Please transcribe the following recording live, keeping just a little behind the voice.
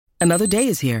Another day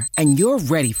is here, and you're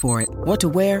ready for it. What to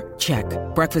wear? Check.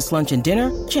 Breakfast, lunch, and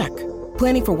dinner? Check.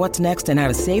 Planning for what's next and how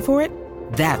to save for it?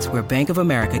 That's where Bank of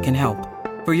America can help.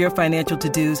 For your financial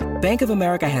to-dos, Bank of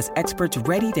America has experts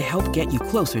ready to help get you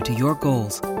closer to your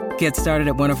goals. Get started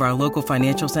at one of our local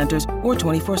financial centers or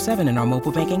 24/7 in our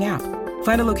mobile banking app.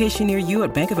 Find a location near you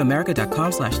at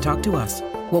bankofamerica.com/talktous.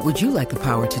 What would you like the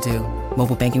power to do?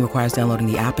 Mobile banking requires downloading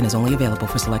the app and is only available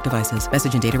for select devices.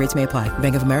 Message and data rates may apply.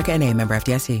 Bank of America N.A., member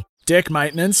FDIC. Deck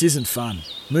maintenance isn't fun.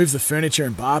 Move the furniture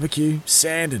and barbecue,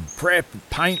 sand and prep,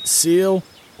 paint, seal,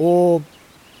 or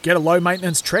get a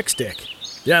low-maintenance Trex deck.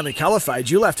 The only colour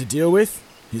fade you'll have to deal with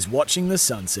is watching the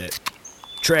sunset.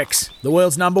 Trex, the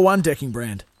world's #1 decking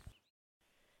brand.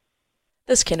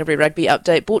 This Canterbury Rugby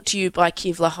update brought to you by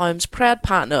Kevlar Homes, proud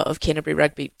partner of Canterbury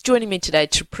Rugby. Joining me today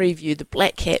to preview the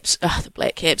Black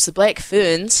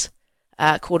Ferns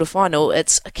quarter-final,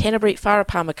 it's Canterbury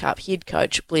Wharapama Cup head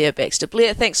coach Blair Baxter.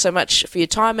 Blair, thanks so much for your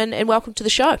time and welcome to the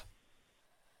show.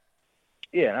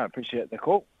 Yeah, I appreciate the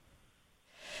call.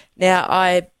 Now,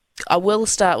 I will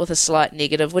start with a slight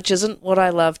negative, which isn't what I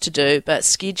love to do, but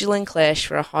scheduling clash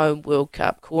for a home World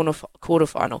Cup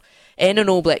quarter-final and an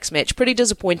All Blacks match. Pretty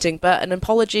disappointing, but an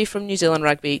apology from New Zealand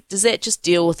Rugby. Does that just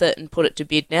deal with it and put it to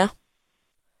bed now?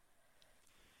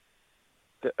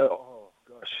 Oh,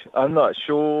 gosh. I'm not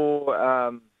sure.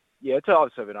 It's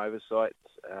obviously an oversight.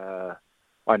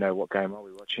 I know what game I'll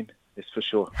be watching, that's for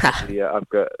sure. I've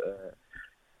got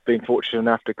been fortunate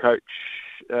enough to coach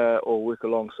or work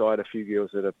alongside a few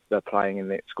girls that are playing in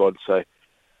that squad, so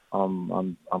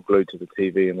I'm glued to the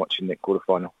TV and watching that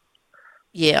quarterfinal.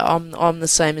 Yeah, I'm the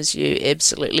same as you,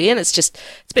 absolutely. And it's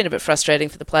been a bit frustrating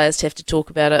for the players to have to talk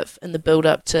about it in the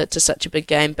build-up to such a big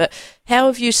game. But how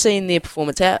have you seen their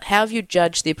performance? How have you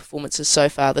judged their performances so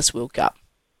far this World Cup?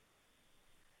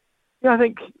 Yeah, I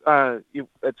think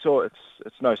it's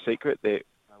no secret that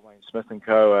Wayne Smith and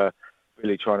co are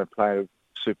really trying to play a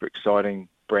super exciting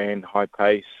brand,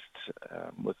 high-paced,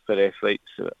 with fit athletes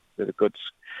that are good,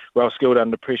 well-skilled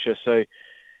under pressure. So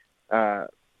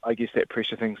I guess that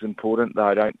pressure thing's important, though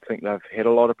I don't think they've had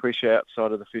a lot of pressure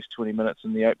outside of the first 20 minutes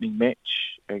in the opening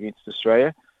match against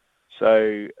Australia.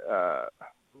 So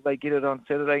will they get it on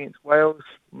Saturday against Wales?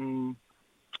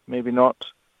 Maybe not,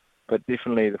 but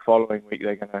definitely the following week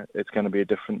it's going to be a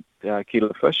different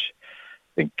kettle of fish.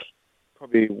 I think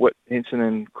probably Whit, Henson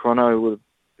and Chrono would have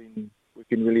been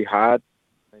working really hard.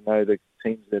 They know the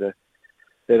teams that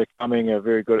are coming are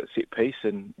very good at set piece,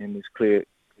 and there's clearly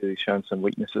shown some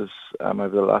weaknesses over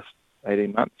the last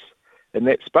 18 months in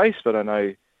that space, but I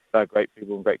know they're great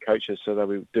people and great coaches, so they'll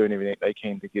be doing everything they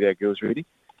can to get our girls ready.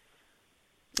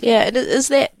 Yeah, and is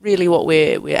that really what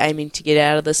we're aiming to get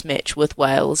out of this match with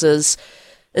Wales? Is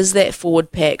that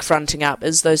forward pack fronting up?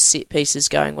 Is those set pieces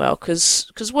going well?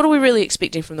 Because what are we really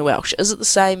expecting from the Welsh? Is it the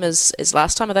same as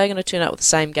last time? Are they going to turn up with the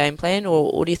same game plan,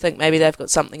 or do you think maybe they've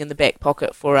got something in the back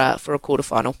pocket for a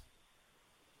quarterfinal?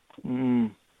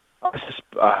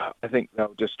 I think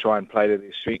they'll just try and play to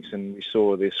their strengths, and we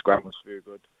saw their scrum was very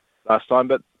good last time,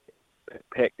 but the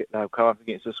pack that they'll come up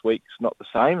against this week is not the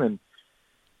same, and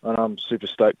I'm super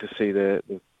stoked to see the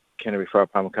Canterbury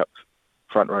Wharapama Cup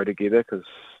front row together, because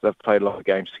they've played a lot of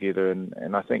games together,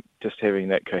 and I think just having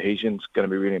that cohesion is going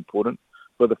to be really important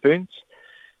for the Ferns.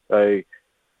 So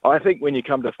I think when you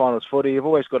come to finals footy, you've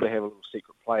always got to have a little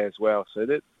secret play as well, so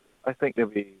that I think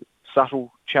there'll be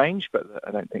subtle change, but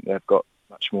I don't think they've got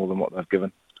much more than what they've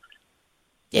given.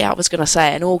 Yeah, I was going to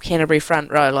say, an all Canterbury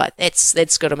front row, like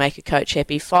that's got to make a coach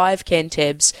happy. 5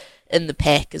 Cantabs in the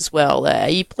pack as well. Are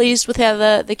you pleased with how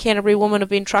the Canterbury women have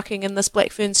been trucking in this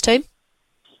Black Ferns team?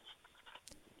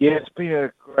 Yeah, it's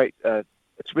been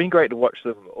great to watch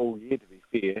them all year, to be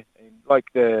fair. And like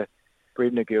the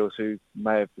Bredner girls, who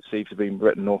may have perceived to be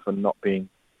written off and not being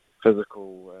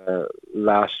physical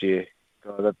last year,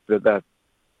 they're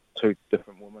two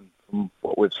different women from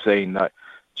what we've seen.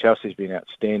 Chelsea's been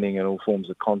outstanding in all forms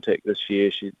of contact this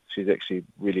year. She's actually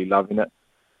really loving it,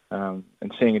 and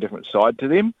seeing a different side to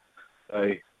them.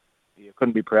 So yeah,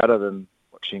 couldn't be prouder than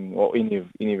watching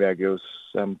any of our girls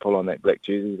pull on that black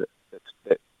jersey.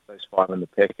 That those 5 in the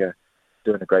pack are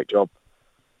doing a great job.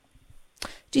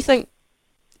 Do you think,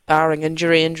 barring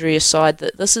injury aside,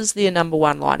 that this is their number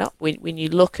one lineup? When you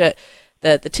look at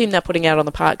the team they're putting out on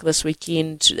the park this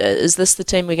weekend, is this the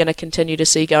team we're going to continue to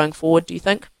see going forward, do you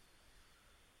think?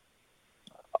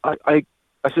 I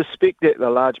suspect that a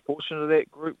large portion of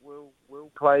that group will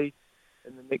play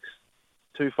in the next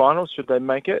 2 finals, should they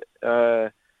make it.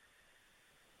 I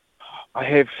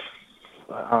have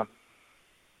the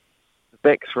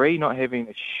back 3 not having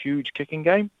a huge kicking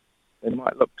game. They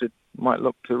might look to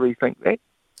rethink that.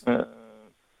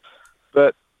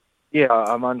 But Yeah,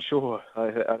 I'm unsure.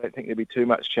 I don't think there'll be too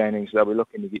much changing, so they'll be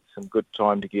looking to get some good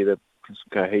time together, some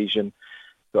cohesion.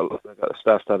 They've got a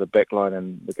star-studded backline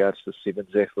in regards to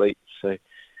Sevens athletes. So,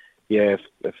 yeah,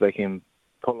 if they can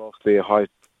pull off their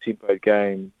high-tempo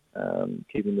game,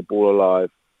 keeping the ball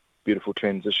alive, beautiful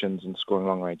transitions and scoring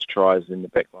long-range tries, then the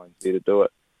backline's there to do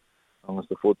it, as long as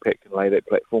the forward pack can lay that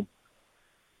platform.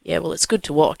 Yeah, well, it's good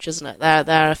to watch, isn't it?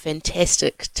 They're a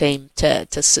fantastic team to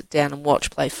sit down and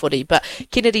watch play footy. But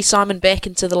Kennedy Simon back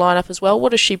into the lineup as well. What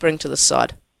does she bring to the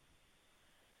side?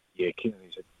 Yeah,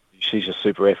 she's a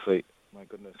super athlete. My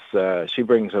goodness, she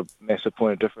brings a massive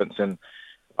point of difference, and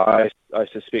I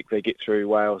suspect they get through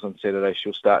Wales on Saturday.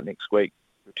 She'll start next week,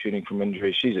 returning from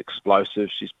injury. She's explosive.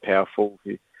 She's powerful.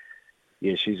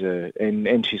 Yeah, she's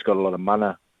she's got a lot of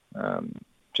mana.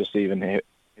 Just even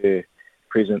her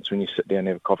presence when you sit down and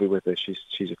have a coffee with her,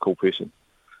 she's a cool person.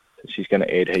 She's going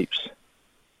to add heaps.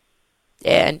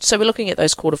 Yeah, and so we're looking at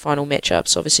those quarterfinal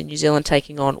matchups. Obviously, New Zealand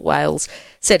taking on Wales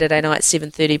Saturday night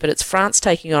 7:30, but it's France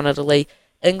taking on Italy,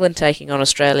 England taking on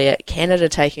Australia, Canada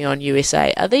taking on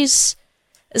USA. Is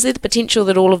there the potential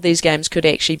that all of these games could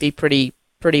actually be pretty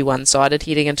one-sided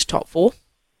heading into top four?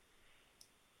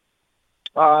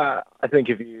 I think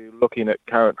if you're looking at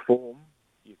current form,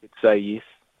 you could say yes.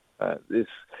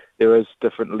 There is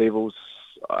different levels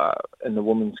in the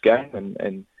women's game,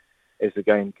 and as the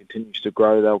game continues to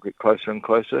grow, they'll get closer and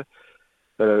closer.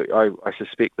 But I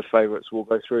suspect the favourites will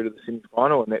go through to the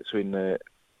semi-final, and that's when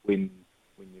you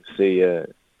see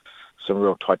some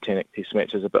real titanic test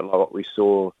matches, a bit like what we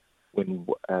saw when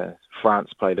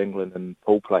France played England in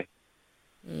pool play.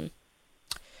 Mm.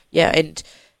 Yeah, and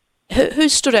who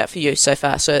stood out for you so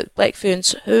far? So Black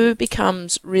Ferns, who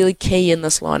becomes really key in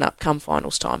this lineup come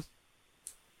finals time?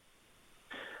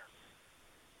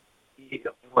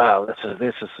 Wow, that's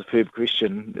a superb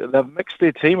question. They've mixed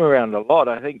their team around a lot.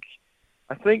 I think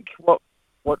what's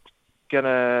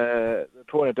the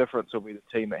point of difference will be the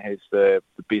team that has the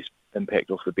best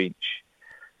impact off the bench.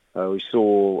 We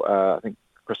saw I think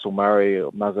Crystal Murray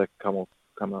or Muzza come off.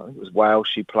 I think it was Wales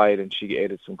she played, and she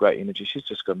added some great energy. She's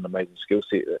just got an amazing skill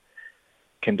set that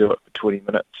can do it for 20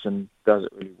 minutes and does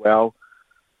it really well.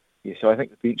 Yeah, so I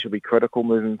think the bench will be critical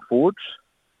moving forward.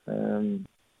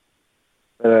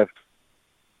 But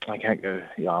I can't go.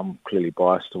 Yeah, I'm clearly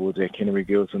biased towards our Canterbury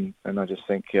girls, and I just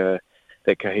think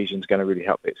that cohesion's going to really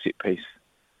help that set piece.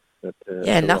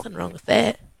 Nothing wrong with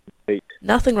that.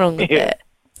 Nothing wrong with that.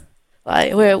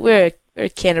 Like we're a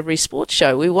Canterbury sports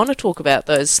show. We want to talk about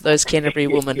those Canterbury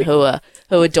women who are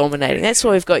dominating. That's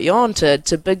why we've got you on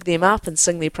to big them up and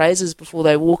sing their praises before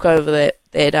they walk over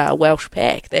that Welsh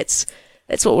pack. That's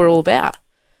what we're all about.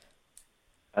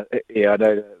 Yeah, I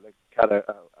know the Carter,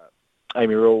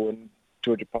 Amy Rule and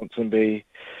Georgia Ponsonby,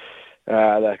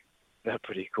 they're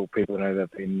pretty cool people. I know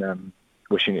they've been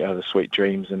wishing other sweet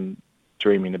dreams and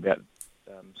dreaming about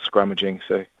scrummaging.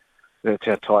 So that's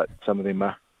how tight some of them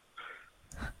are.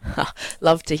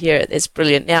 Love to hear it. That's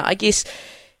brilliant. Now, I guess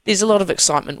there's a lot of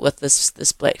excitement with this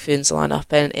Black Ferns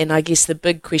lineup, and I guess the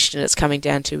big question it's coming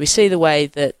down to, we see the way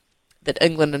that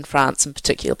England and France in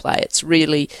particular play. It's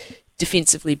really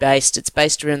defensively based. It's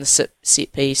based around the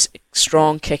set piece,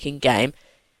 strong kicking game.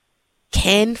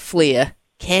 Can flair,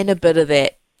 can a bit of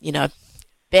that,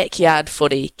 backyard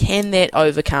footy, can that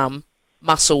overcome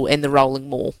muscle and the rolling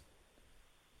maul?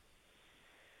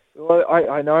 Well,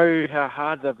 I know how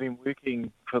hard they've been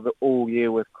working for all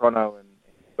year with Chrono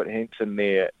and Hansen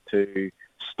there to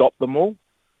stop them all,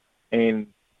 and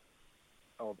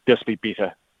I'll just be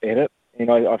better at it.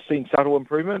 And I've seen subtle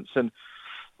improvements, and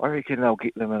I reckon they'll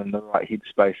get them in the right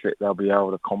headspace that they'll be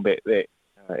able to combat that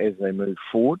as they move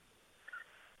forward.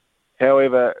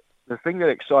 However, the thing that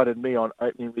excited me on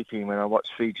opening weekend when I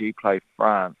watched Fiji play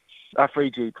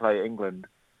England,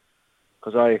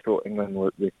 because I thought England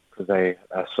would, because they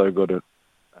are so good at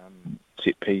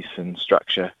set piece and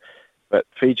structure, but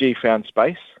Fiji found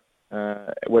space,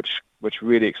 which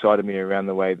really excited me around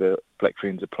the way the Black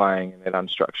Ferns are playing and that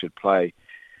unstructured play.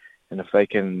 And if they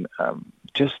can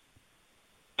just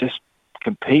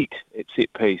compete at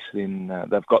set piece, then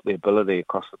they've got the ability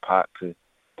across the park to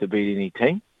beat any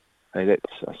team. So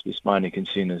that's, I suppose, my only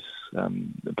concern is the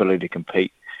ability to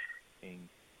compete and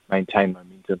maintain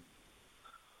momentum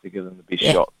to give them the best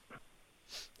shot.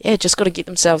 Yeah, just got to get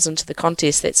themselves into the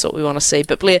contest. That's what we want to see.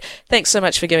 But Blair, thanks so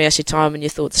much for giving us your time and your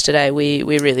thoughts today. We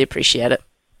really appreciate it.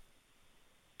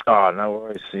 Oh, no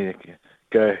worries. Yeah,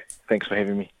 go. Thanks for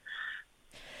having me.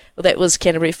 Well, that was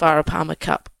Canterbury Whareparama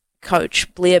Cup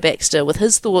coach Blair Baxter with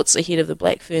his thoughts ahead of the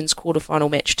Black Ferns quarterfinal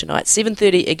match tonight,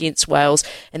 7:30 against Wales.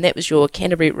 And that was your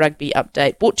Canterbury Rugby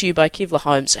update, brought to you by Kevlar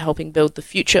Homes, helping build the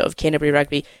future of Canterbury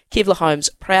Rugby. Kevlar Homes,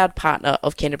 proud partner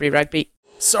of Canterbury Rugby.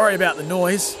 Sorry about the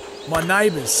noise. My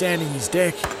neighbour's sanding his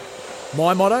deck.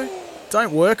 My motto?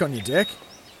 Don't work on your deck.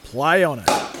 Play on it.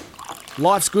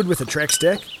 Life's good with a Trex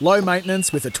deck. Low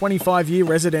maintenance with a 25-year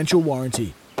residential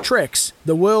warranty. Trex,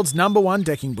 the world's #1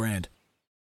 decking brand.